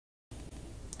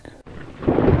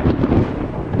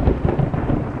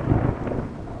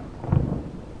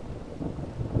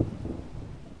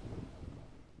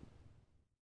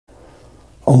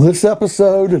On this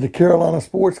episode of the Carolina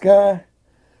Sports Guy,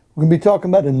 we're going to be talking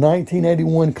about the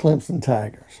 1981 Clemson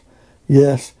Tigers.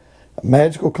 Yes, a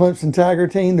magical Clemson Tiger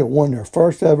team that won their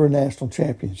first ever national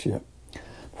championship.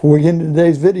 Before we get into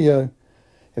today's video,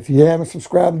 if you haven't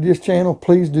subscribed to this channel,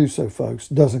 please do so,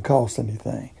 folks. It doesn't cost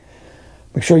anything.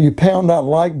 Make sure you pound that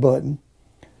like button.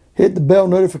 Hit the bell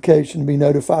notification to be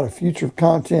notified of future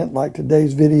content like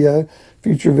today's video,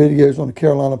 future videos on the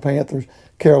Carolina Panthers,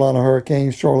 Carolina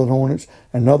Hurricanes, Charlotte Hornets,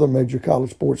 and other major college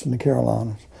sports in the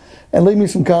Carolinas. And leave me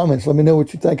some comments. Let me know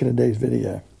what you think of today's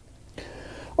video.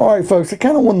 All right, folks, I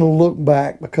kind of wanted to look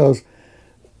back because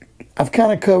I've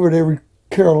kind of covered every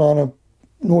Carolina,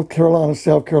 North Carolina,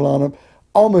 South Carolina,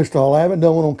 almost all. I haven't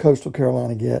done one on Coastal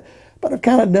Carolina yet, but I've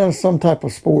kind of done some type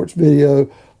of sports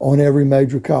video on every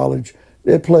major college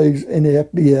that plays in the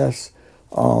FBS,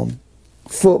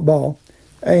 football,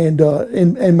 and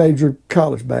major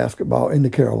college basketball in the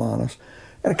Carolinas.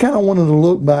 And I kind of wanted to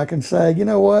look back and say, you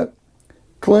know what?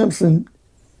 Clemson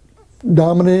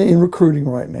dominant in recruiting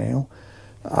right now.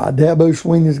 Dabo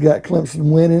Swinney has got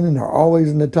Clemson winning, and they're always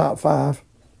in the top 5.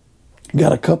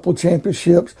 Got a couple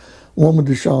championships, one with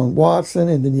Deshaun Watson,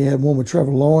 and then you had one with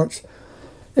Trevor Lawrence.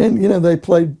 And, you know, they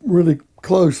played really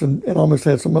close and almost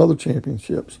had some other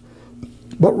championships.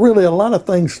 But really, a lot of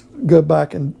things go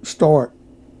back and start.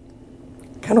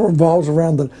 Kind of revolves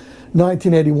around the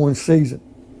 1981 season.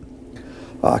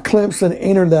 Clemson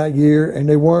entered that year, and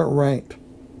they weren't ranked.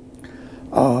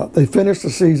 They finished the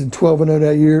season 12-0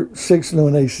 that year, 6-0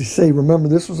 in ACC. Remember,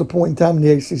 this was a point in time in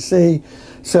the ACC.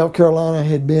 South Carolina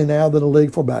had been out of the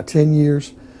league for about 10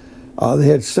 years. They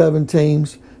had 7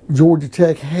 teams. Georgia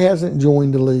Tech hasn't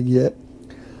joined the league yet.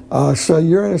 So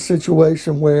you're in a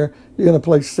situation where you're going to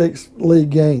play 6 league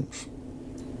games.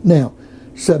 Now,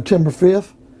 September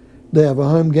 5th, they have a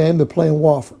home game. They're playing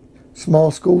Wofford.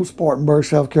 Small school, Spartanburg,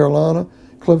 South Carolina.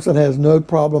 Clemson has no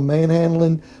problem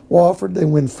manhandling Wofford. They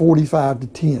win 45-10.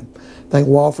 I think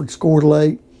Wofford scored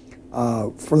late.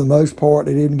 For the most part,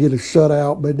 they didn't get a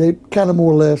shutout, but they kind of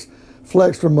more or less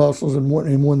flexed their muscles and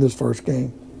won this first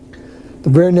game. The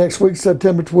very next week,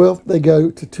 September 12th, they go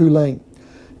to Tulane.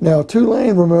 Now,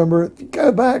 Tulane, remember, if you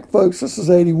go back, folks, this is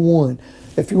 81.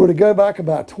 If you were to go back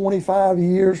about 25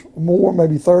 years more,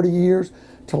 maybe 30 years,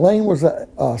 Tulane was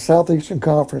a Southeastern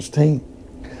Conference team.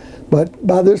 But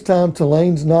by this time,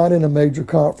 Tulane's not in a major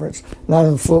conference, not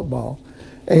in football.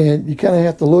 And you kind of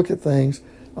have to look at things.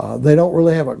 They don't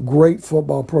really have a great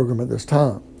football program at this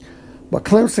time. But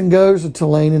Clemson goes to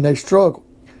Tulane, and they struggle.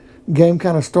 The game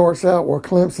kind of starts out where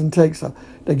Clemson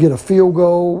they get a field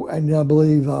goal, and I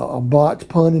believe a botched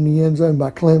punt in the end zone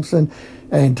by Clemson,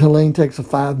 and Tulane takes a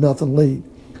 5-0 lead.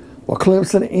 Well,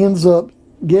 Clemson ends up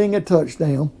getting a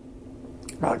touchdown.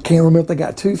 I can't remember if they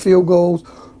got 2 field goals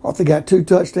or if they got 2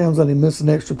 touchdowns and they missed an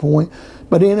extra point,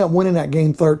 but they ended up winning that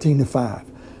game 13-5.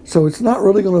 So it's not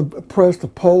really going to press the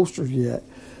pollsters yet.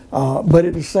 But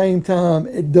at the same time,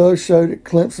 it does show that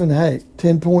Clemson, hey,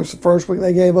 10 points the first week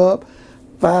they gave up,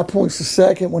 5 points the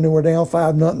second when they were down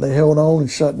 5-0, they held on and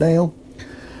shut down.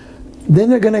 Then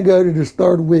they're going to go to this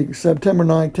third week, September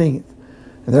 19th.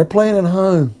 And they're playing at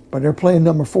home, but they're playing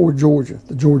number 4 Georgia,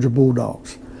 the Georgia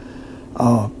Bulldogs.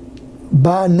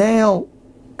 By now,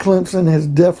 Clemson has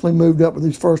definitely moved up with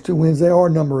these first 2 wins. They are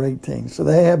number 18, so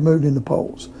they have moved in the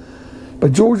polls.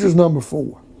 But Georgia's number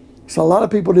 4. So a lot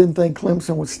of people didn't think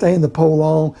Clemson would stay in the poll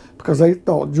long because they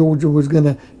thought Georgia was going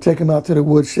to take them out to the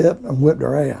woodshed and whip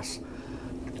their ass.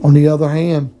 On the other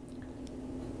hand,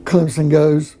 Clemson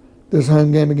goes this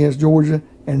home game against Georgia,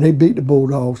 and they beat the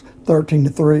Bulldogs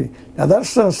 13-3. Now, that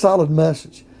sent a solid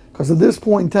message because at this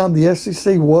point in time, the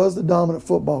SEC was the dominant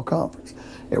football conference.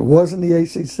 It wasn't the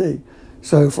ACC.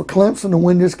 So for Clemson to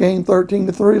win this game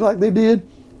 13-3 like they did,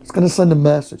 it's going to send a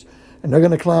message, and they're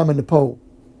going to climb in the poll.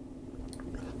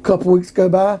 A couple weeks go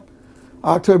by.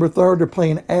 October 3rd, they're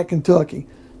playing at Kentucky.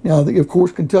 Now, of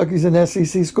course, Kentucky's an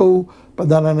SEC school, but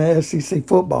not an SEC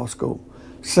football school.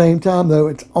 Same time, though,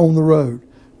 it's on the road.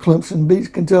 Clemson beats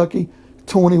Kentucky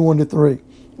 21-3.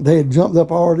 They had jumped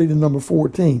up already to number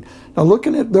 14. Now,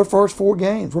 looking at their first 4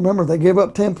 games, remember, they gave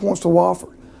up 10 points to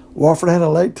Wofford. Wofford had a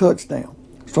late touchdown.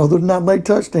 So other than that late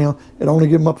touchdown, it only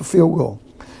gave them up a field goal.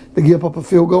 They give up a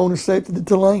field goal and a safety to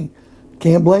Tulane.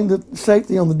 Can't blame the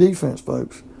safety on the defense,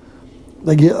 folks.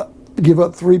 They give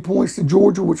up 3 points to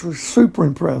Georgia, which was super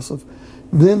impressive.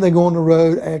 Then they go on the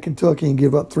road at Kentucky and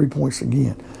give up 3 points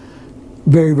again.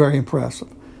 Very, very impressive.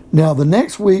 Now, the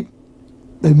next week,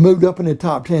 they moved up in the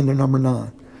top 10. They're number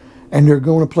 9. And they're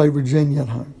going to play Virginia at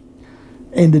home.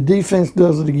 And the defense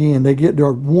does it again. They get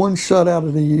their 1 shutout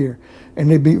of the year,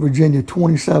 and they beat Virginia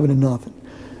 27-0.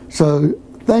 So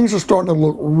things are starting to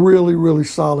look really, really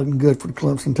solid and good for the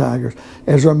Clemson Tigers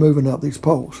as they're moving up these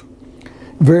polls.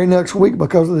 Very next week,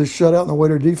 because of this shutout and the way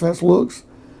their defense looks,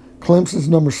 Clemson's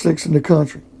number 6 in the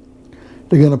country.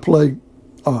 They're going to play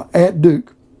at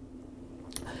Duke.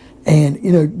 And,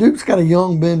 you know, Duke's got a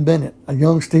young Ben Bennett, a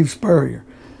young Steve Spurrier.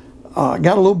 Got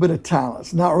a little bit of talent.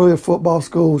 It's not really a football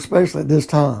school, especially at this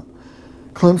time.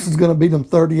 Clemson's going to beat them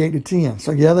 38-10.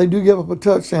 So, yeah, they do give up a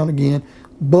touchdown again,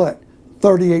 but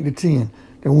 38-10.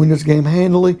 They win this game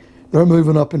handily. They're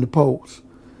moving up in the polls.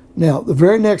 Now, the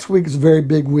very next week is a very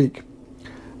big week,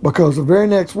 because the very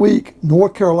next week,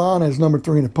 North Carolina is number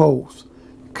 3 in the polls.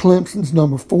 Clemson's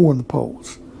number 4 in the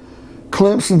polls.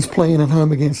 Clemson's playing at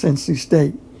home against NC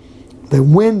State. They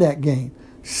win that game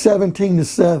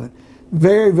 17-7.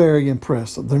 Very, very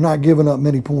impressive. They're not giving up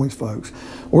many points, folks.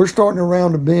 We're starting to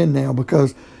round the bend now,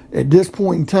 because at this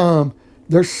point in time,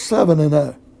 they're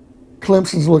 7-0.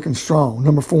 Clemson's looking strong,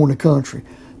 number 4 in the country.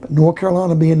 But North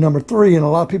Carolina being number 3, and a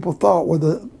lot of people thought were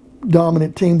the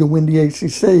dominant team to win the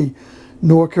ACC,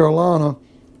 North Carolina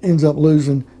ends up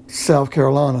losing to South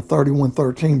Carolina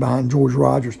 31-13 behind George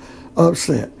Rogers.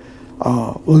 Upset,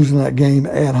 losing that game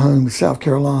at home to South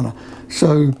Carolina.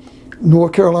 So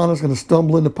North Carolina's going to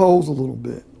stumble in the polls a little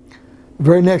bit. The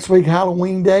very next week,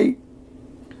 Halloween date,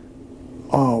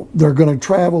 they're going to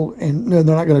travel, and no,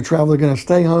 they're not going to travel. They're going to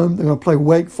stay home. They're going to play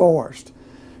Wake Forest.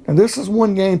 And this is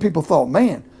one game people thought,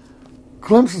 man,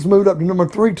 Clemson's moved up to number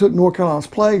 3, took North Carolina's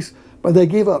place, but they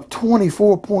gave up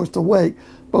 24 points to Wake.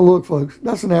 But look, folks,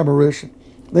 that's an aberration.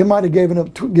 They might have given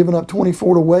up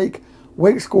 24 to Wake.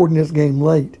 Wake scored in this game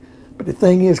late. But the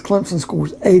thing is, Clemson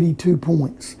scores 82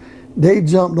 points. They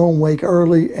jumped on Wake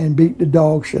early and beat the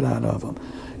dog shit out of them.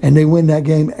 And they win that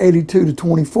game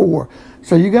 82-24.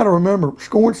 So you got to remember,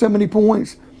 scoring 70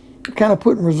 points, kind of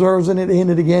putting reserves in at the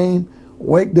end of the game.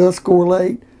 Wake does score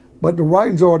late, but the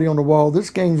writing's already on the wall. This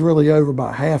game's really over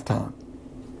by halftime.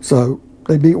 So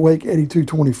they beat Wake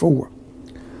 82-24.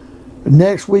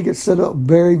 Next week, it's set up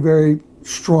very, very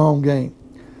strong game.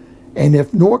 And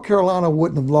if North Carolina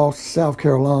wouldn't have lost to South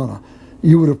Carolina,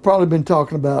 you would have probably been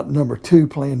talking about number 2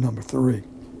 playing number 3.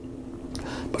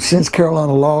 But since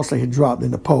Carolina lost, they had dropped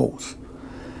in the polls.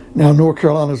 Now North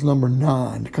Carolina's number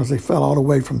 9, because they fell all the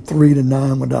way from 3 to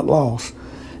 9 with that loss.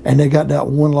 And they got that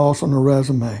one loss on their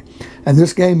resume. And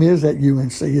this game is at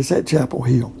UNC. It's at Chapel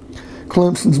Hill.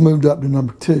 Clemson's moved up to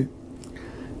number 2.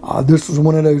 This was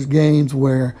one of those games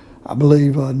where I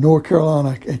believe North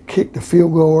Carolina had kicked the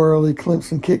field goal early.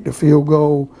 Clemson kicked the field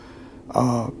goal.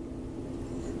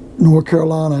 North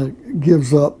Carolina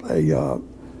gives up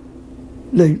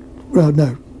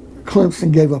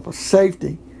Clemson gave up a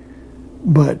safety.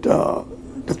 But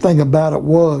the thing about it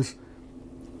was,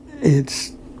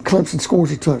 Clemson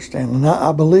scores a touchdown. And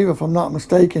I believe, if I'm not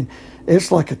mistaken,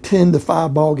 it's like a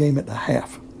 10-5 ball game at the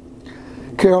half.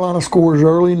 Carolina scores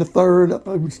early in the third. It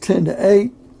was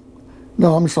 10-8.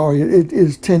 No, I'm sorry. It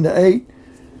is 10-8.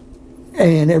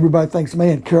 And everybody thinks,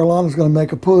 man, Carolina's going to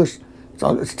make a push.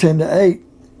 So it's 10-8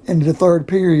 into the third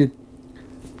period.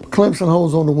 Clemson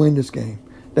holds on to win this game.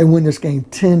 They win this game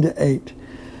 10-8.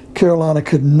 Carolina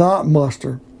could not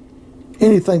muster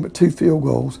anything but 2 field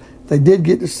goals. They did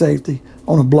get to safety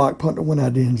on a block punt to win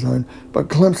out the end zone, but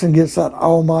Clemson gets that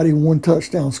almighty 1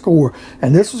 touchdown score.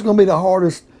 And this was going to be the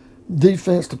hardest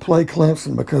defense to play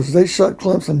Clemson, because they shut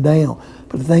Clemson down.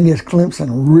 But the thing is, Clemson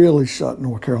really shut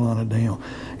North Carolina down.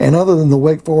 And other than the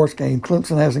Wake Forest game,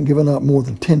 Clemson hasn't given up more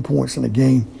than 10 points in a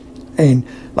game. And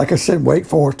like I said, Wake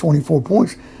Forest, 24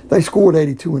 points. They scored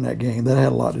 82 in that game. That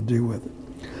had a lot to do with it.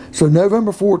 So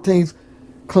November 14th,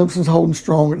 Clemson's holding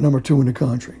strong at number 2 in the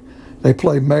country. They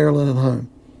play Maryland at home.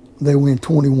 They win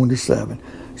 21-7.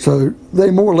 So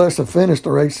they more or less have finished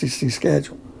their ACC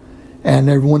schedule, and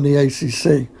they've won the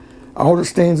ACC. All that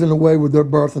stands in the way with their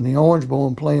berth in the Orange Bowl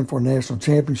and playing for a national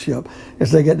championship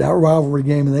is they get that rivalry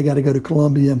game, and they got to go to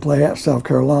Columbia and play at South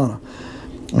Carolina.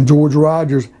 And George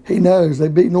Rogers, he knows they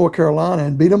beat North Carolina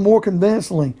and beat them more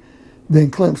convincingly than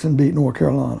Clemson beat North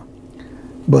Carolina.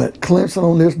 But Clemson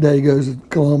on this day goes to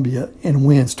Columbia and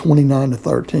wins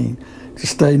 29-13 to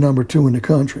stay number 2 in the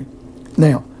country.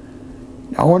 Now,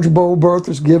 the Orange Bowl berth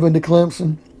is given to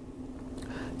Clemson.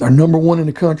 They're number 1 in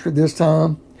the country this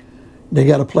time. They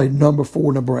got to play number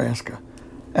 4 Nebraska.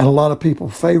 And a lot of people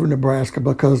favor Nebraska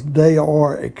because they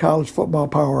are a college football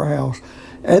powerhouse.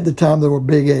 At the time, they were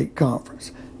Big 8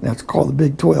 conference. That's called the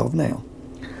Big 12 now.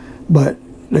 But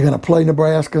they're going to play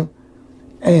Nebraska.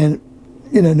 And,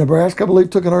 you know, Nebraska, I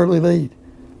believe, took an early lead.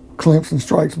 Clemson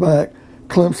strikes back.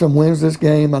 Clemson wins this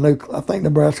game. I think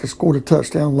Nebraska scored a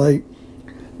touchdown late.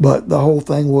 But the whole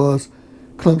thing was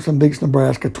Clemson beats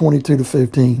Nebraska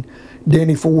 22-15.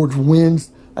 Danny Forge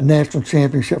wins a national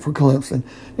championship for Clemson.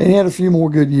 And he had a few more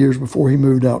good years before he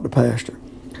moved out to pasture.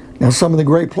 Now, some of the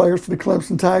great players for the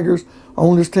Clemson Tigers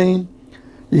on this team,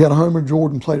 you got Homer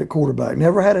Jordan, played at quarterback.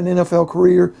 Never had an NFL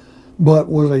career, but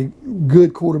was a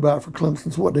good quarterback for Clemson.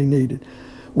 It's what they needed.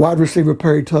 Wide receiver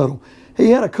Perry Tuttle. He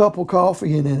had a cup of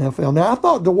coffee in the NFL. Now, I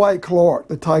thought Dwight Clark,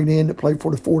 the tight end that played for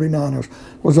the 49ers,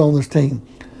 was on this team.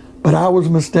 But I was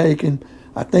mistaken.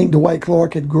 I think Dwight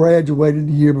Clark had graduated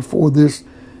a year before this,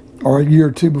 or a year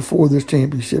or two before this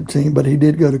championship team, but he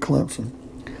did go to Clemson.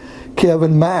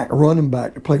 Kevin Mack, a running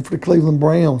back that played for the Cleveland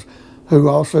Browns, who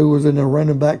also was in a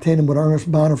running back tandem with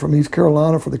Ernest Bonner from East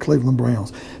Carolina for the Cleveland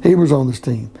Browns. He was on this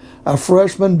team. A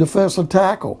freshman defensive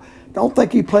tackle. Don't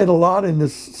think he played a lot in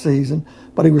this season,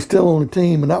 but he was still on the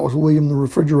team, and that was William the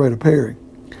Refrigerator Perry.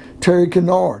 Terry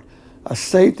Kennard, a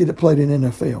safety that played in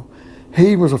NFL.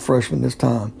 He was a freshman this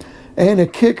time. And a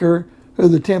kicker who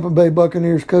the Tampa Bay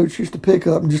Buccaneers coach used to pick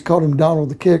up and just called him Donald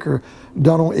the Kicker.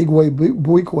 Donald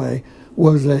Igwe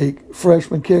was a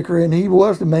freshman kicker, and he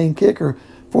was the main kicker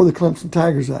for the Clemson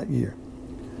Tigers that year.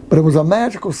 But it was a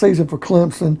magical season for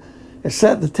Clemson. It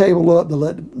set the table up to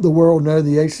let the world know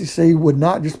the ACC would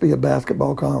not just be a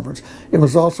basketball conference. It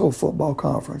was also a football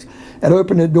conference. It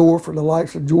opened the door for the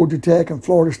likes of Georgia Tech and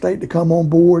Florida State to come on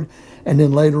board, and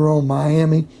then later on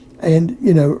Miami and,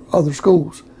 other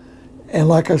schools. And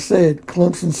like I said,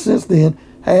 Clemson since then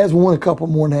has won a couple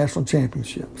more national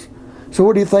championships. So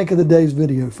what do you think of today's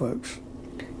video, folks?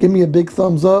 Give me a big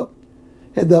thumbs up.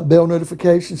 Hit that bell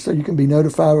notification so you can be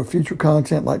notified of future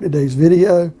content like today's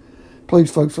video. Please,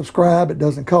 folks, subscribe. It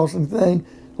doesn't cost anything.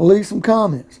 Leave some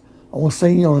comments. I want to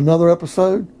see you on another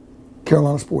episode.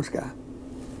 Carolina Sports Guy.